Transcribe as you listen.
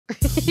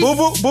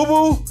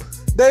Boo-boo,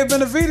 Dave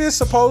Benavidez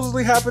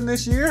supposedly happened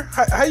this year.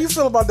 How you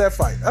feel about that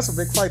fight? That's a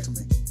big fight to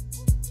me.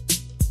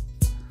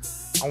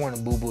 I want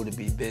a boo-boo to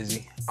be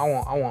busy. I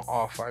want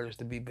all fighters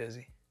to be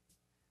busy.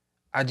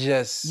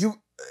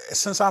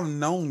 Since I've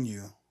known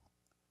you,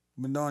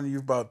 been knowing you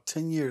about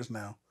 10 years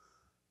now,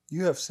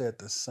 you have said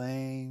the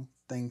same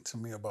thing to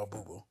me about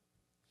boo-boo.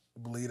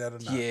 Believe that or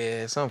not.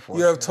 Yeah, it's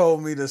unfortunate. You have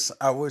told me this.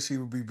 I wish he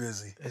would be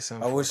busy. It's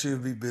I wish he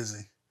would be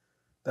busy.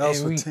 That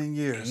was for 10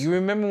 years. You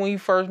remember when you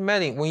first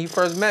met him? When you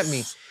first met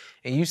me,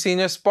 and you seen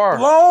us spar?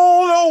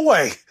 Blown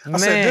away. Man. I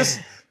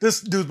said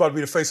this dude's about to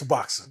be the face of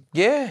boxing.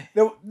 Yeah.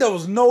 There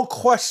was no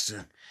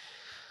question.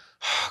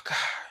 Oh God.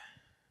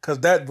 Because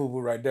that boo-boo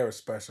right there is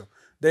special.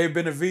 Dave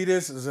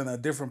Benavidez is in a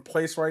different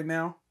place right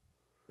now.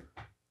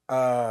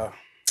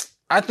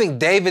 I think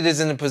David is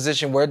in a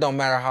position where it don't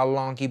matter how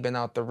long he's been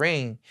out the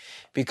ring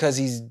because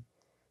he's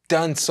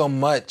done so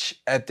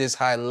much at this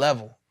high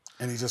level.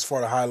 And he just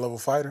fought a high-level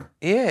fighter?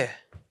 Yeah.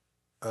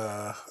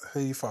 Who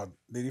he fought?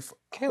 Did he fight?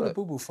 Caleb.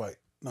 Boo-boo fight?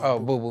 No, oh,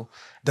 Boo-boo.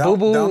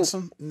 Boo-boo.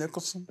 Downson?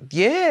 Nicholson?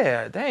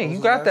 Yeah. Dang, you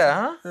got that,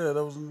 huh? Yeah,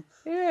 that was the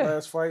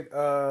last fight.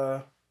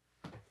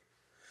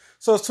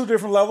 So it's two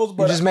different levels,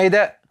 but you just made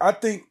that? I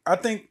think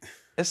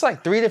it's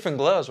like 3 different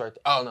gloves right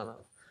there. Oh, no.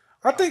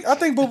 I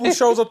think Boo-boo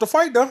shows up to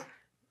fight, though.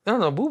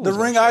 No, Boo-boo. The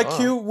ring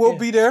IQ will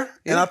be there,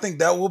 and I think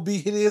that will be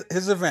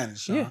his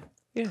advantage, Shawn.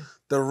 Yeah.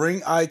 The ring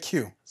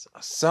IQ.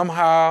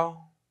 Somehow,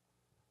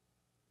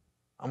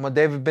 I'm a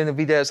David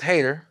Benavidez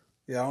hater.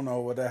 Yeah, I don't know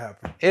what that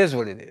happened. It is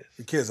what it is.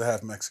 Your kids are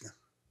half Mexican.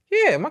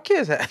 Yeah, my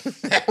kids have.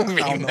 That don't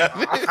mean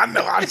nothing. I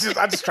know. I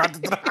just tried to.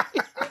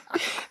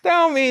 That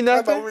don't mean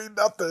nothing. That don't mean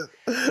nothing.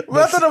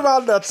 Nothing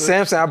about nothing.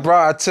 Samson,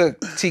 I took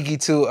Tiki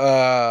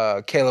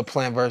to Caleb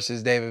Plant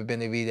versus David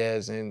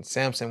Benavidez, and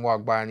Samson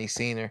walked by and he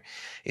seen her.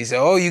 He said,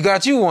 "Oh, you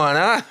got you one,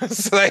 huh?"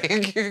 It's like,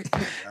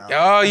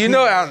 oh, you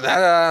know,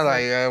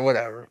 like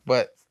whatever.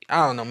 But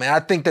I don't know, man. I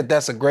think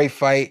that's a great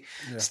fight.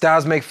 Yeah.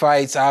 Styles make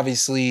fights,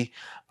 obviously.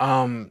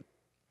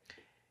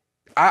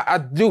 I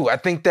do. I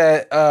think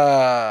that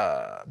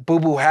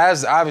Boo-boo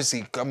has,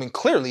 obviously,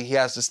 clearly he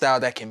has the style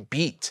that can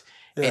beat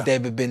a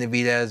David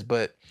Benavidez.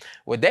 But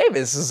with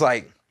Davis, it's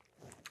like,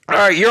 all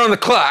right, you're on the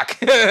clock.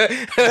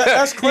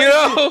 That's crazy.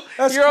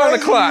 You're on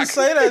the clock. You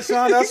say that,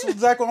 Shawn. That's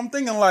exactly what I'm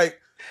thinking. Like,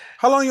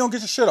 how long you gonna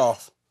get your shit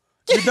off?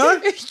 You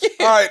done?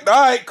 All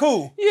right,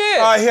 cool. Yeah.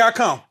 All right, here I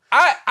come.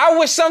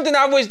 I'm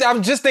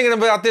just thinking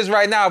about this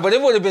right now, but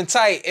it would have been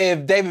tight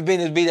if David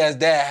Benavidez's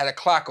dad had a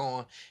clock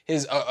on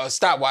his a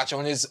stopwatch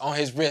on his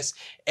wrist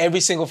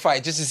every single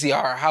fight, just to see,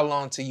 all right, how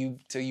long till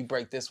you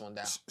break this one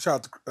down.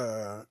 Shout out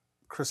to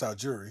Chris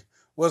Algieri.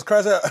 What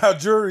Chris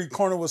Algieri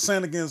corner was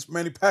saying against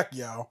Manny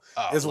Pacquiao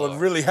is Lord. What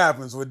really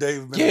happens with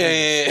David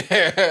Benavidez.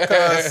 Yeah.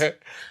 Because,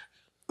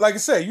 like I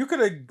said, you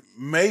could have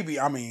maybe,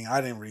 I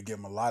didn't really give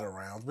him a lot of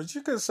rounds, but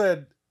you could have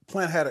said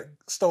Plant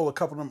stole a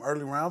couple of them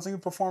early rounds and he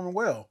was performing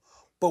well.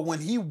 But when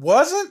he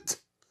wasn't.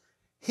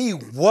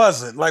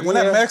 Like when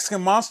that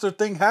Mexican monster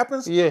thing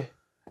happens,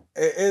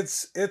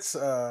 it's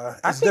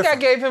I think I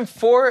gave him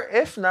 4,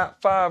 if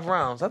not 5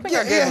 rounds. I think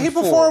I gave him 4. He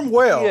performed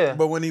well. Yeah.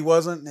 But when he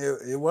wasn't,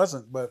 it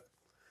wasn't. But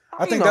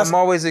I think I'm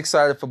always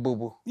excited for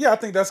Boo-boo. Yeah, I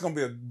think that's gonna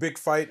be a big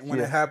fight when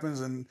it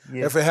happens. And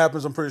if it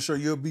happens, I'm pretty sure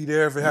you'll be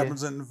there if it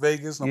happens in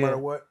Vegas, no matter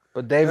what.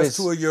 But David,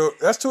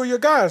 that's two of your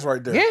guys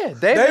right there. Yeah,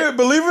 David,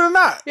 believe it or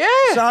not. Yeah.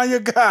 Shawn, your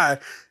guy.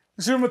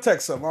 Shoot him a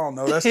text something. I don't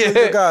know. That's two of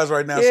your guys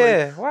right now.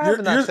 Yeah. Why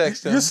haven't I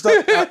texted him? You're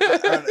stuck.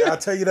 I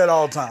tell you that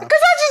all the time.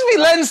 Because I just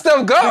be letting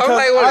stuff go. I'm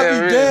like,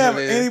 whatever. I'd be damned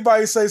if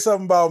anybody say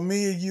something about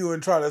me and you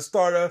and try to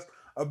start us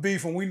a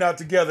beef and we not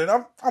together.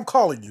 And I'm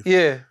calling you.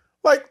 Yeah.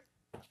 Like,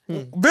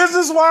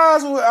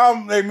 business-wise,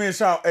 me and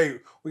Shawn, hey,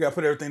 we got to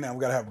put everything down.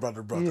 We got to have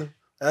brother.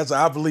 Yeah.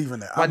 I believe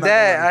in that.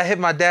 I hit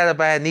my dad up.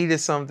 I had needed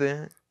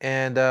something.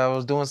 And I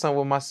was doing something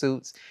with my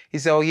suits. He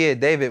said, "Oh yeah,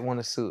 David want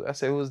a suit." I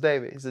said, "Who's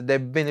David?" He said,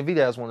 "David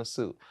Benavidez want a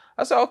suit."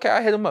 I said, "Okay,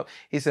 I hit him up."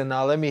 He said,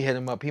 "No, let me hit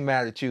him up. He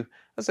mad at you."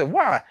 I said,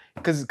 "Why?"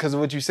 Because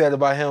of what you said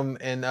about him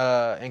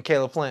and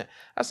Caleb Plant.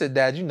 I said,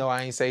 "Dad, you know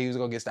I ain't say he was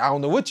gonna get. I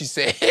don't know what you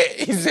said."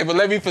 He said, "But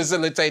let me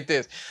facilitate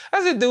this."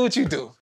 I said, "Do what you do."